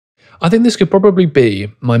I think this could probably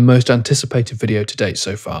be my most anticipated video to date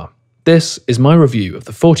so far. This is my review of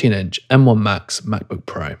the 14-inch M1 Max MacBook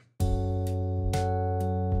Pro.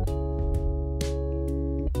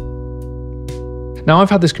 Now, I've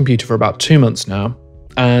had this computer for about 2 months now,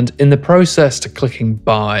 and in the process to clicking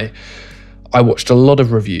buy, I watched a lot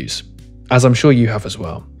of reviews, as I'm sure you have as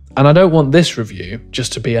well. And I don't want this review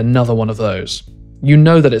just to be another one of those. You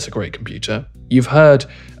know that it's a great computer. You've heard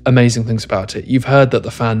amazing things about it. You've heard that the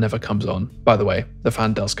fan never comes on. By the way, the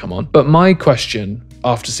fan does come on. But my question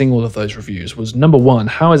after seeing all of those reviews was, number one,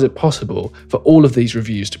 how is it possible for all of these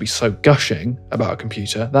reviews to be so gushing about a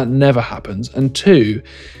computer? That never happens. And two,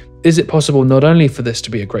 is it possible not only for this to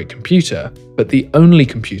be a great computer, but the only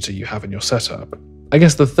computer you have in your setup? I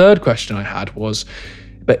guess the third question I had was,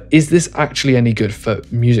 but is this actually any good for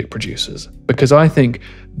music producers? Because I think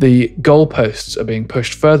the goalposts are being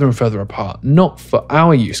pushed further and further apart, not for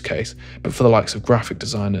our use case, but for the likes of graphic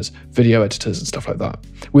designers, video editors and stuff like that.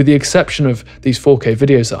 With the exception of these 4K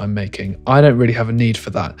videos that I'm making, I don't really have a need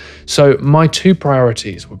for that. So my two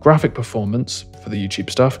priorities were graphic performance for the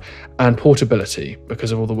YouTube stuff and portability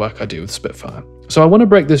because of all the work I do with Spitfire. So I want to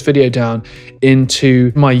break this video down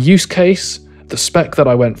into my use case, the spec that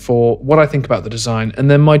I went for, what I think about the design, and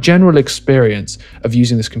then my general experience of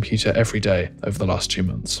using this computer every day over the last 2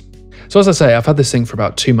 months. So as I say, I've had this thing for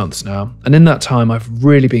about 2 months now, and in that time I've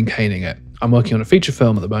really been caning it. I'm working on a feature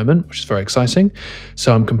film at the moment, which is very exciting.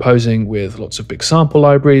 So I'm composing with lots of big sample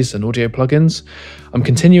libraries and audio plugins. I'm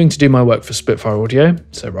continuing to do my work for Spitfire Audio,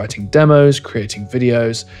 so writing demos, creating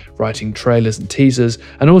videos, writing trailers and teasers,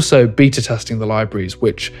 and also beta testing the libraries,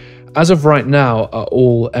 which as of right now are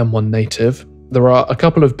all M1 native. There are a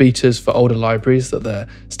couple of betas for older libraries that they're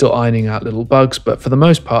still ironing out little bugs, but for the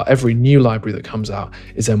most part, every new library that comes out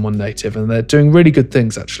is M1 native, and they're doing really good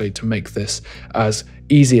things actually to make this as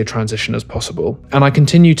easy a transition as possible. And I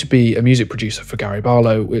continue to be a music producer for Gary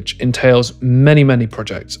Barlow, which entails many, many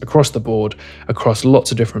projects across the board, across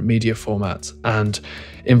lots of different media formats, and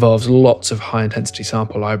involves lots of high-intensity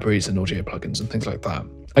sample libraries and audio plugins and things like that.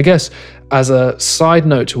 I guess as a side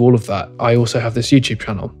note to all of that, I also have this YouTube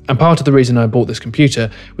channel. And part of the reason I bought this computer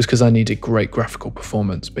was because I needed great graphical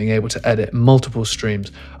performance, being able to edit multiple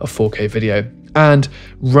streams of 4K video and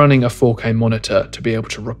running a 4K monitor to be able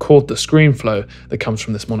to record the screen flow that comes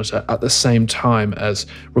from this monitor at the same time as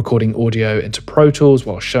recording audio into Pro Tools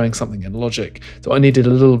while showing something in Logic. So I needed a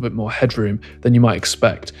little bit more headroom than you might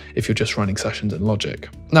expect if you're just running sessions in Logic.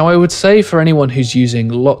 Now, I would say for anyone who's using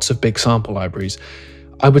lots of big sample libraries,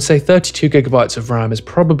 I would say 32 gigabytes of RAM is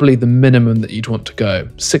probably the minimum that you'd want to go.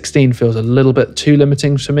 16 feels a little bit too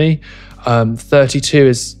limiting to me. 32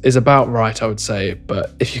 is about right, I would say,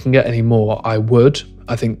 but if you can get any more, I would.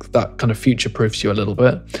 I think that kind of future-proofs you a little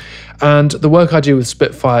bit. And the work I do with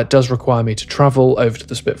Spitfire does require me to travel over to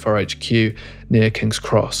the Spitfire HQ near King's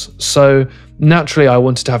Cross. So naturally, I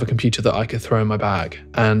wanted to have a computer that I could throw in my bag,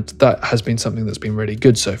 and that has been something that's been really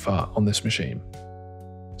good so far on this machine.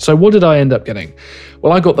 So what did I end up getting?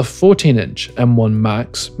 Well, I got the 14-inch M1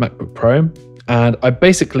 Max MacBook Pro, and I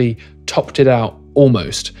basically topped it out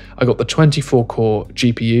almost. I got the 24-core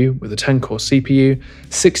GPU with a 10-core CPU,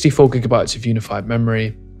 64 gigabytes of unified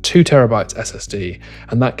memory, 2 terabytes SSD,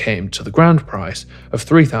 and that came to the grand price of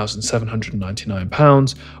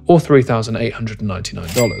 £3,799 or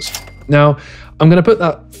 $3,899. Now, I'm going to put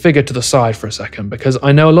that figure to the side for a second because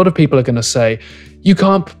I know a lot of people are going to say, you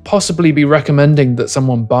can't possibly be recommending that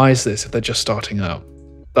someone buys this if they're just starting out.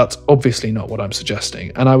 That's obviously not what I'm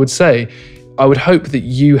suggesting. And I would say, I would hope that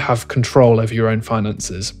you have control over your own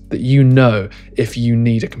finances, that you know if you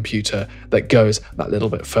need a computer that goes that little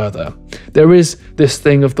bit further. There is this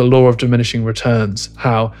thing of the law of diminishing returns,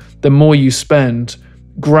 how the more you spend,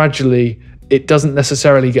 gradually it doesn't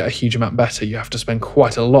necessarily get a huge amount better. You have to spend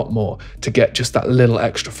quite a lot more to get just that little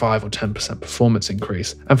extra 5 or 10% performance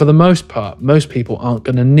increase. And for the most part, most people aren't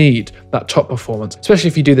going to need that top performance, especially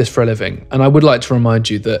if you do this for a living. And I would like to remind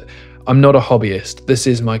you that I'm not a hobbyist. This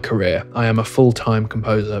is my career. I am a full-time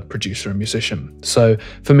composer, producer, and musician. So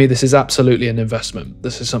for me, this is absolutely an investment.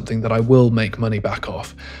 This is something that I will make money back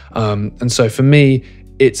off. And so for me,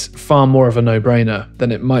 it's far more of a no-brainer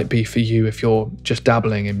than it might be for you if you're just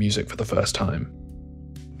dabbling in music for the first time.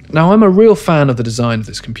 Now, I'm a real fan of the design of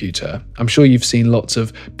this computer. I'm sure you've seen lots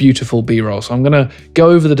of beautiful B-roll, so I'm going to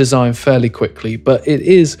go over the design fairly quickly, but it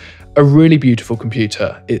is a really beautiful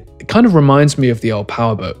computer. It kind of reminds me of the old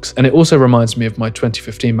PowerBooks, and it also reminds me of my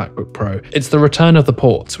 2015 MacBook Pro. It's the return of the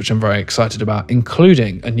ports, which I'm very excited about,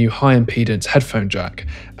 including a new high-impedance headphone jack.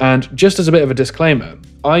 And just as a bit of a disclaimer,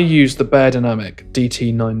 I use the Beyerdynamic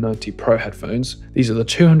DT990 Pro headphones. These are the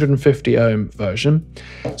 250 ohm version.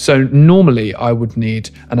 So normally I would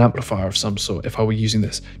need an amplifier of some sort if I were using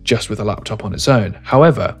this just with a laptop on its own.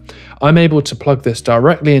 However, I'm able to plug this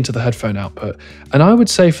directly into the headphone output. And I would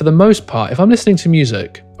say for the most part, if I'm listening to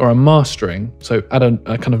music or I'm mastering, so at a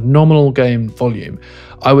kind of nominal gain volume,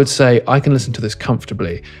 I would say I can listen to this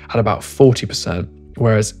comfortably at about 40%,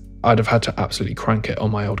 whereas I'd have had to absolutely crank it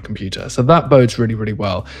on my old computer. So that bodes really, really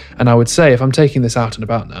well. And I would say if I'm taking this out and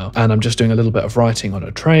about now, and I'm just doing a little bit of writing on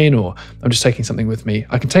a train, or I'm just taking something with me,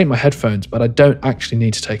 I can take my headphones, but I don't actually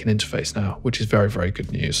need to take an interface now, which is very, very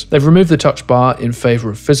good news. They've removed the touch bar in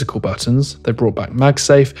favor of physical buttons. They brought back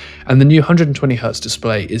MagSafe, and the new 120Hz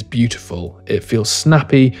display is beautiful. It feels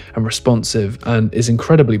snappy and responsive and is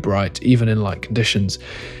incredibly bright, even in light conditions.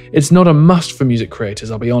 It's not a must for music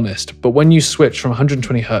creators, I'll be honest, but when you switch from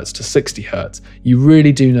 120Hz to 60Hz, you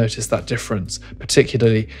really do notice that difference,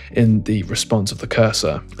 particularly in the response of the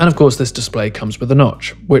cursor. And of course, this display comes with a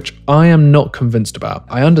notch, which I am not convinced about.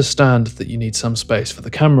 I understand that you need some space for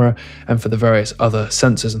the camera and for the various other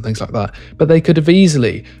sensors and things like that, but they could have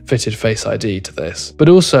easily fitted Face ID to this. But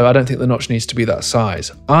also, I don't think the notch needs to be that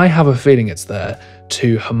size. I have a feeling it's there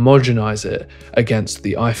to homogenize it against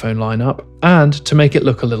the iPhone lineup and to make it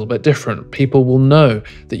look a little bit different. People will know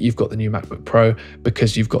that you've got the new MacBook Pro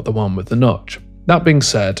because you've got the one with the notch. That being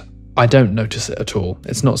said, I don't notice it at all.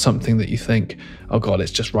 It's not something that you think, oh God,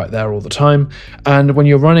 it's just right there all the time. And when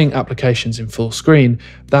you're running applications in full screen,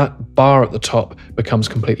 that bar at the top becomes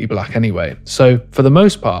completely black anyway. So for the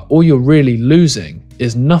most part, all you're really losing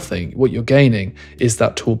is nothing. What you're gaining is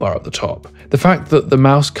that toolbar at the top. The fact that the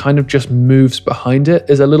mouse kind of just moves behind it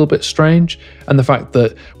is a little bit strange. And the fact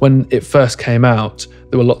that when it first came out,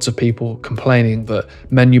 there were lots of people complaining that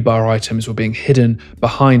menu bar items were being hidden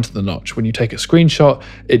behind the notch. When you take a screenshot,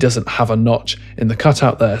 it doesn't have a notch in the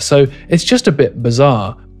cutout there. So it's just a bit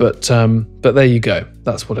bizarre, but there you go.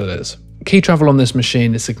 That's what it is. Key travel on this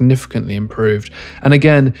machine is significantly improved. And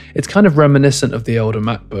again, it's kind of reminiscent of the older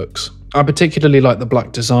MacBooks. I particularly like the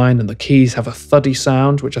black design, and the keys have a thuddy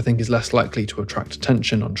sound, which I think is less likely to attract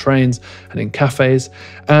attention on trains and in cafes.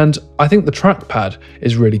 And I think the trackpad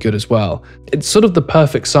is really good as well. It's sort of the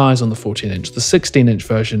perfect size on the 14-inch. The 16-inch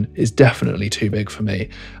version is definitely too big for me.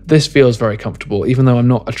 This feels very comfortable, even though I'm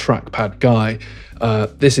not a trackpad guy.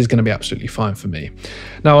 This is going to be absolutely fine for me.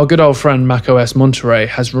 Now, our good old friend macOS Monterey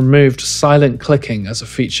has removed silent clicking as a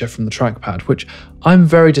feature from the trackpad, which I'm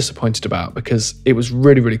very disappointed about because it was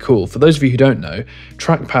really, really cool. For those of you who don't know,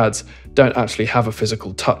 trackpads don't actually have a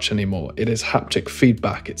physical touch anymore. It is haptic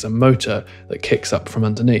feedback. It's a motor that kicks up from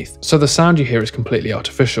underneath. So the sound you hear is completely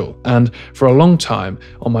artificial. And for a long time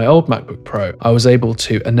on my old MacBook Pro, I was able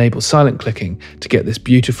to enable silent clicking to get this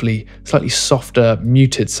beautifully, slightly softer,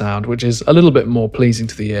 muted sound, which is a little bit more pleasing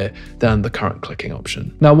to the ear than the current clicking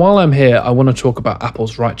option. Now, while I'm here, I want to talk about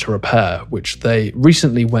Apple's right to repair, which they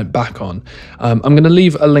recently went back on. I'm going to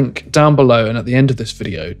leave a link down below and at the end of this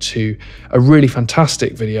video to a really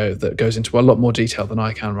fantastic video that goes into a lot more detail than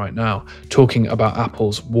I can right now, talking about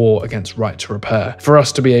Apple's war against right to repair. For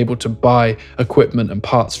us to be able to buy equipment and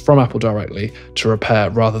parts from Apple directly to repair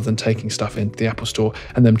rather than taking stuff into the Apple Store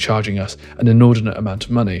and them charging us an inordinate amount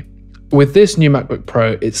of money. With this new MacBook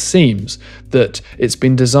Pro, it seems that it's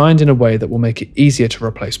been designed in a way that will make it easier to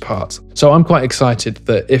replace parts. So I'm quite excited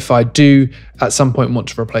that if I do at some point want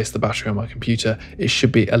to replace the battery on my computer, it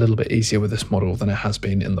should be a little bit easier with this model than it has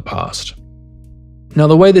been in the past. Now,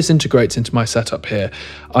 the way this integrates into my setup here,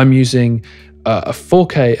 I'm using a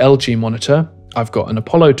 4K LG monitor. I've got an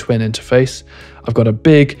Apollo Twin interface. I've got a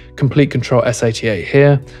big Complete Control S88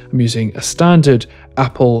 here. I'm using a standard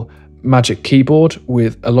Apple Magic keyboard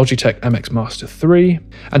with a Logitech MX Master 3.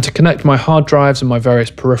 And to connect my hard drives and my various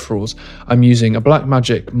peripherals, I'm using a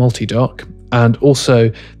Blackmagic multi-dock and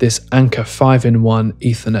also this Anker 5-in-1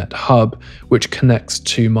 Ethernet hub, which connects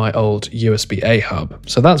to my old USB-A hub.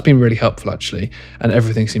 So that's been really helpful actually, and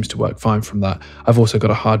everything seems to work fine from that. I've also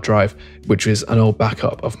got a hard drive, which is an old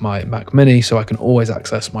backup of my Mac Mini, so I can always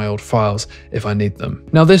access my old files if I need them.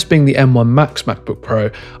 Now, this being the M1 Max MacBook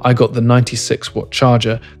Pro, I got the 96-watt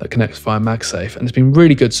charger that connects via MagSafe, and it's been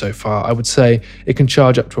really good so far. I would say it can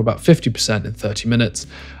charge up to about 50% in 30 minutes.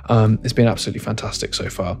 It's been absolutely fantastic so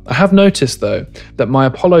far. I have noticed though that my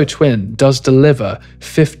Apollo Twin does deliver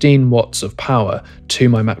 15 watts of power to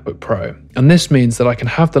my MacBook Pro. And this means that I can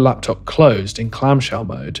have the laptop closed in clamshell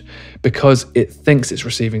mode because it thinks it's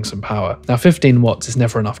receiving some power. Now, 15 watts is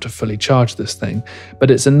never enough to fully charge this thing,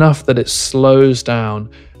 but it's enough that it slows down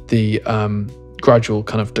the gradual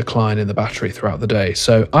kind of decline in the battery throughout the day.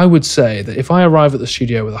 So I would say that if I arrive at the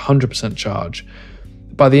studio with 100% charge,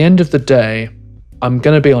 by the end of the day, I'm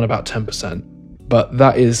going to be on about 10%, but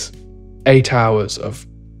that is 8 hours of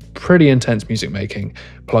pretty intense music making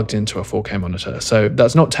plugged into a 4K monitor. So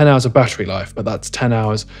that's not 10 hours of battery life, but that's 10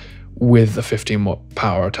 hours with the 15-watt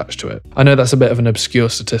power attached to it. I know that's a bit of an obscure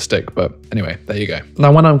statistic, but anyway, there you go.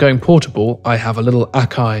 Now, when I'm going portable, I have a little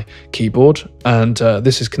Akai keyboard, and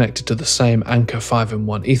this is connected to the same Anker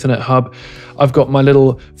 5-in-1 Ethernet hub. I've got my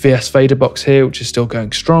little VS fader box here, which is still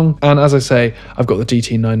going strong. And as I say, I've got the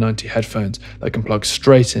DT990 headphones that can plug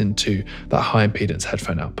straight into that high impedance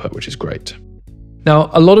headphone output, which is great.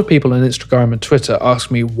 Now, a lot of people on Instagram and Twitter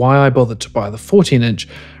ask me why I bothered to buy the 14-inch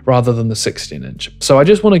rather than the 16-inch. So I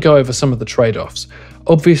just want to go over some of the trade-offs.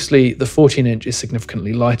 Obviously, the 14-inch is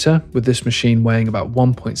significantly lighter, with this machine weighing about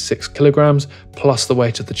 1.6 kilograms plus the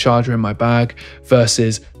weight of the charger in my bag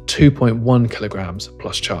versus 2.1 kilograms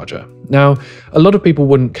plus charger. Now, a lot of people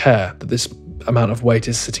wouldn't care that this amount of weight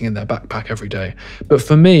is sitting in their backpack every day. But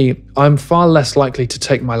for me, I'm far less likely to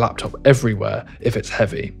take my laptop everywhere if it's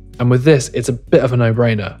heavy. And with this, it's a bit of a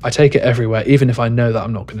no-brainer. I take it everywhere, even if I know that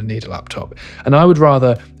I'm not going to need a laptop. And I would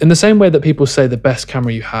rather, in the same way that people say the best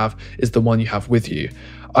camera you have is the one you have with you,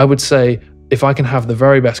 I would say if I can have the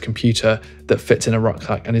very best computer that fits in a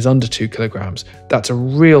rucksack and is under 2 kilograms, that's a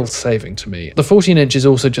real saving to me. The 14-inch is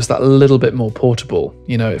also just that little bit more portable.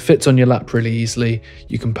 You know, it fits on your lap really easily.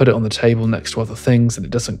 You can put it on the table next to other things and it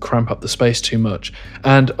doesn't cramp up the space too much.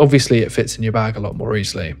 And obviously it fits in your bag a lot more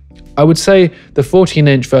easily. I would say the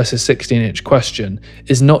 14-inch versus 16-inch question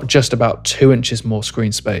is not just about 2 inches more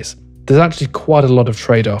screen space. There's actually quite a lot of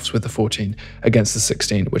trade-offs with the 14 against the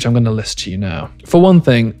 16, which I'm going to list to you now. For one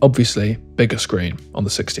thing, obviously, bigger screen on the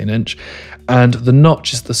 16-inch, and the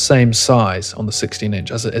notch is the same size on the 16-inch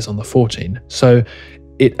as it is on the 14, so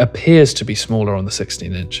it appears to be smaller on the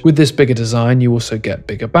 16-inch. With this bigger design, you also get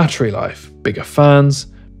bigger battery life, bigger fans,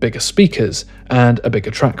 bigger speakers, and a bigger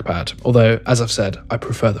trackpad, although, as I've said, I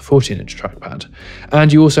prefer the 14-inch trackpad.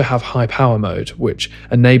 And you also have high power mode, which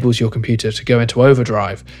enables your computer to go into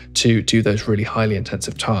overdrive to do those really highly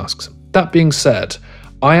intensive tasks. That being said,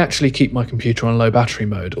 I actually keep my computer on low battery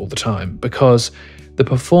mode all the time because the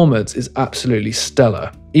performance is absolutely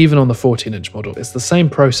stellar, even on the 14-inch model. It's the same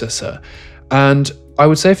processor, and I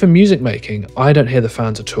would say for music making, I don't hear the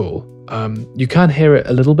fans at all. You can hear it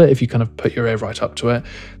a little bit if you kind of put your ear right up to it.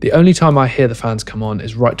 The only time I hear the fans come on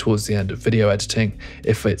is right towards the end of video editing,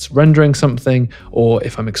 if it's rendering something or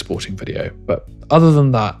if I'm exporting video. But other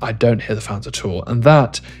than that, I don't hear the fans at all. And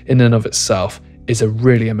that, in and of itself, is a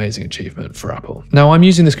really amazing achievement for Apple. Now, I'm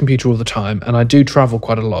using this computer all the time and I do travel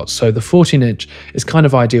quite a lot, so the 14-inch is kind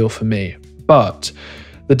of ideal for me. But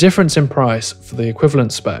the difference in price for the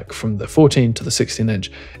equivalent spec from the 14 to the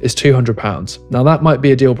 16-inch is £200. Now, that might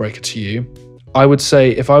be a deal breaker to you. I would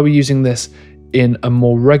say if I were using this in a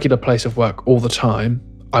more regular place of work all the time,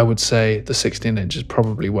 I would say the 16-inch is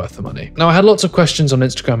probably worth the money. Now, I had lots of questions on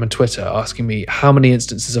Instagram and Twitter asking me how many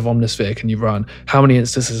instances of Omnisphere can you run, how many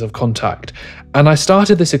instances of Contact, and I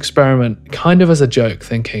started this experiment kind of as a joke,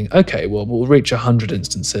 thinking, okay, well, we'll reach 100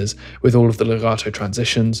 instances with all of the legato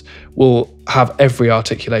transitions, we'll have every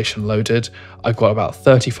articulation loaded, I've got about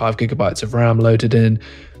 35 gigabytes of RAM loaded in,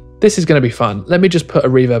 this is going to be fun, let me just put a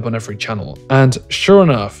reverb on every channel. And sure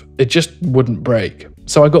enough, it just wouldn't break.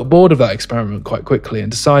 So I got bored of that experiment quite quickly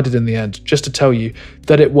and decided in the end just to tell you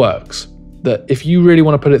that it works, that if you really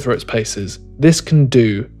want to put it through its paces, this can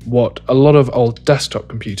do what a lot of old desktop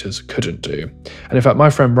computers couldn't do. And in fact, my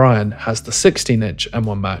friend Ryan has the 16-inch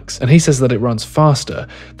M1 Max, and he says that it runs faster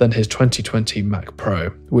than his 2020 Mac Pro,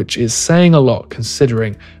 which is saying a lot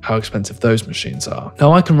considering how expensive those machines are.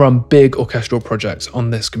 Now, I can run big orchestral projects on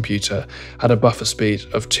this computer at a buffer speed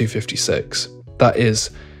of 256. That is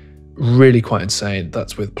really quite insane.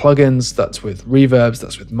 That's with plugins, that's with reverbs,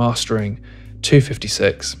 that's with mastering.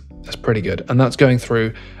 256, that's pretty good. And that's going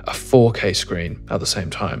through a 4K screen at the same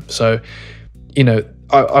time. So, you know,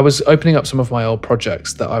 I was opening up some of my old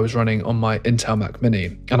projects that I was running on my Intel Mac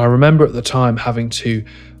Mini. And I remember at the time having to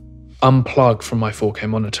unplug from my 4K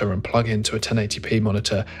monitor and plug into a 1080p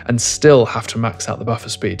monitor and still have to max out the buffer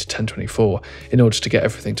speed to 1024 in order to get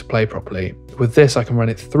everything to play properly. With this, I can run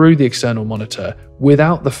it through the external monitor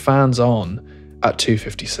without the fans on at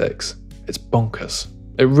 256. It's bonkers.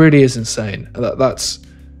 It really is insane. That's,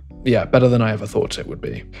 yeah, better than I ever thought it would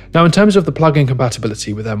be. Now, in terms of the plugin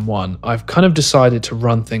compatibility with M1, I've kind of decided to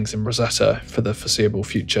run things in Rosetta for the foreseeable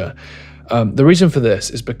future. The reason for this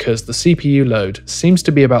is because the CPU load seems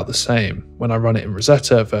to be about the same when I run it in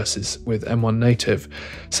Rosetta versus with M1 native.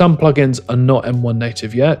 Some plugins are not M1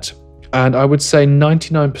 native yet, and I would say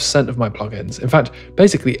 99% of my plugins, in fact,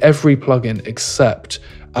 basically every plugin except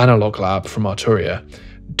Analog Lab from Arturia,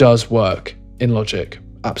 does work in Logic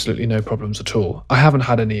absolutely no problems at all. I haven't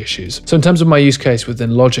had any issues. So in terms of my use case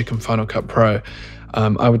within Logic and Final Cut Pro,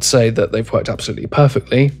 I would say that they've worked absolutely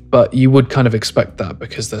perfectly, but you would kind of expect that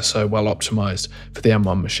because they're so well optimized for the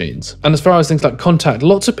M1 machines. And as far as things like Contact,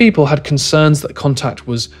 lots of people had concerns that Contact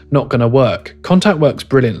was not going to work. Contact works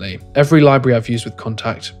brilliantly. Every library I've used with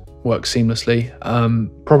Contact works seamlessly.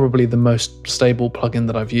 Probably the most stable plugin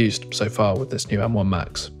that I've used so far with this new M1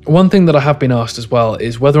 Max. One thing that I have been asked as well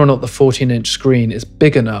is whether or not the 14-inch screen is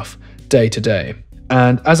big enough day to day.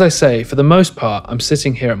 And as I say, for the most part, I'm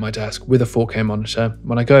sitting here at my desk with a 4K monitor.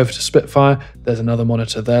 When I go over to Spitfire, there's another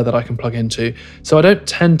monitor there that I can plug into. So I don't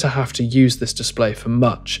tend to have to use this display for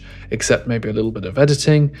much, except maybe a little bit of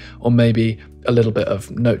editing or maybe a little bit of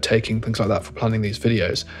note-taking, things like that for planning these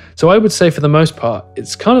videos. So I would say for the most part,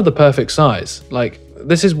 it's kind of the perfect size. Like,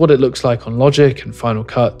 this is what it looks like on Logic and Final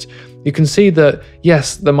Cut. You can see that,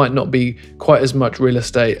 yes, there might not be quite as much real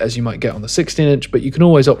estate as you might get on the 16-inch, but you can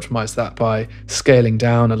always optimize that by scaling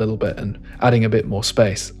down a little bit and adding a bit more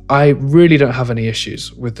space. I really don't have any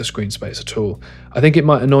issues with the screen space at all. I think it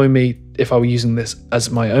might annoy me if I were using this as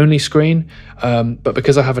my only screen, but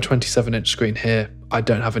because I have a 27-inch screen here, I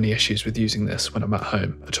don't have any issues with using this when I'm at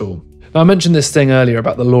home at all. Now, I mentioned this thing earlier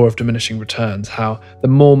about the law of diminishing returns, how the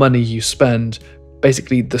more money you spend,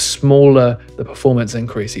 basically the smaller the performance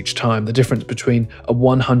increase each time. The difference between a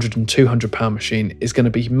 £100 and £200 machine is going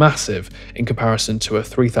to be massive in comparison to a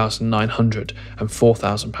 £3,900 and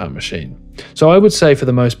 £4,000 machine. So I would say for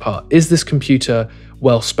the most part, is this computer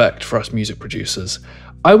well spec'd for us music producers?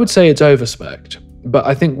 I would say it's over-spec'd, but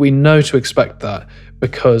I think we know to expect that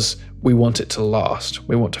because we want it to last.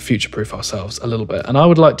 We want to future-proof ourselves a little bit. And I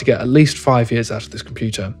would like to get at least 5 years out of this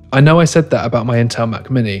computer. I know I said that about my Intel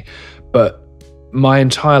Mac Mini, but my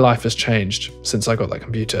entire life has changed since I got that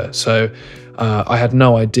computer, so I had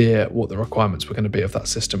no idea what the requirements were going to be of that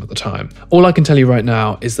system at the time. All I can tell you right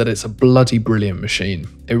now is that it's a bloody brilliant machine.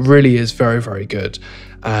 It really is very, very good.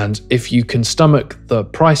 And if you can stomach the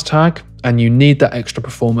price tag and you need that extra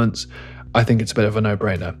performance, I think it's a bit of a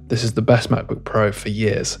no-brainer. This is the best MacBook Pro for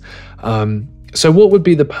years. So what would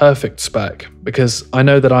be the perfect spec? Because I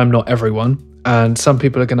know that I'm not everyone, and some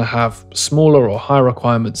people are going to have smaller or higher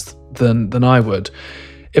requirements than I would.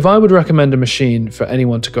 If I would recommend a machine for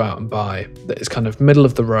anyone to go out and buy that is kind of middle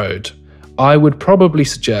of the road, I would probably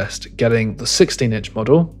suggest getting the 16-inch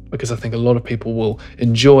model, because I think a lot of people will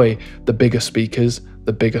enjoy the bigger speakers,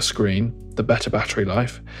 the bigger screen, the better battery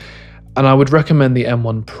life. And I would recommend the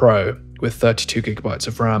M1 Pro with 32 gigabytes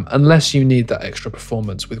of RAM, unless you need that extra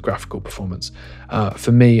performance with graphical performance.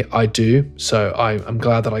 For me, I do, so I'm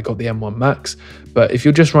glad that I got the M1 Max, but if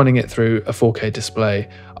you're just running it through a 4K display,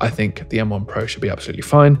 I think the M1 Pro should be absolutely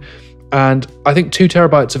fine. And I think 2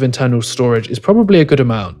 terabytes of internal storage is probably a good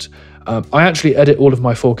amount. I actually edit all of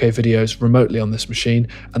my 4K videos remotely on this machine,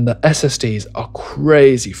 and the SSDs are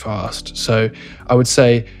crazy fast. So I would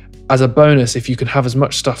say, as a bonus, if you can have as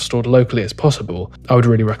much stuff stored locally as possible, I would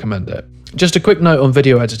really recommend it. Just a quick note on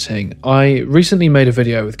video editing. I recently made a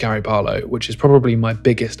video with Gary Barlow, which is probably my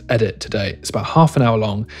biggest edit to date. It's about half an hour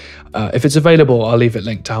long. If it's available, I'll leave it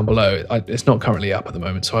linked down below. It's not currently up at the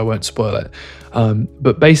moment, so I won't spoil it.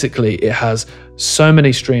 But basically, it has so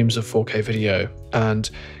many streams of 4K video and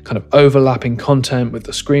kind of overlapping content with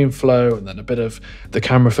the screen flow and then a bit of the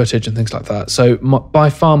camera footage and things like that. So by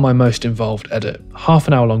far my most involved edit, half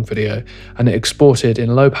an hour long video, and it exported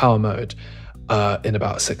in low power mode in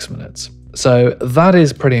about 6 minutes. So that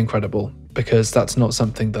is pretty incredible, because that's not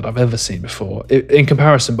something that I've ever seen before. In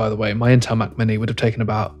comparison, by the way, my Intel Mac Mini would have taken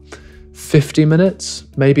about 50 minutes,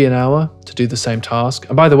 maybe an hour to do the same task.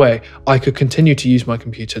 And by the way, I could continue to use my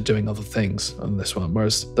computer doing other things on this one,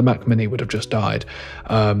 whereas the Mac Mini would have just died.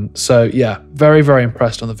 So yeah, very, very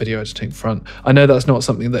impressed on the video editing front. I know that's not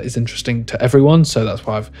something that is interesting to everyone, so that's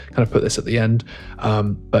why I've kind of put this at the end.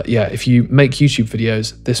 But yeah, if you make YouTube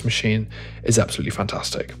videos, this machine is absolutely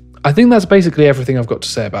fantastic. I think that's basically everything I've got to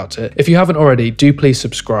say about it. If you haven't already, do please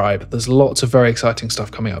subscribe. There's lots of very exciting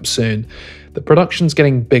stuff coming up soon. The production's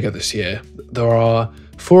getting bigger this year. There are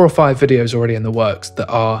 4 or 5 videos already in the works that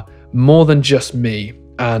are more than just me,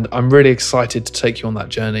 and I'm really excited to take you on that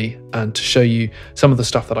journey and to show you some of the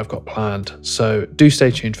stuff that I've got planned. So do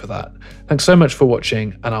stay tuned for that. Thanks so much for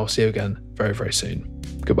watching, and I'll see you again very, very soon.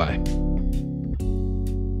 Goodbye.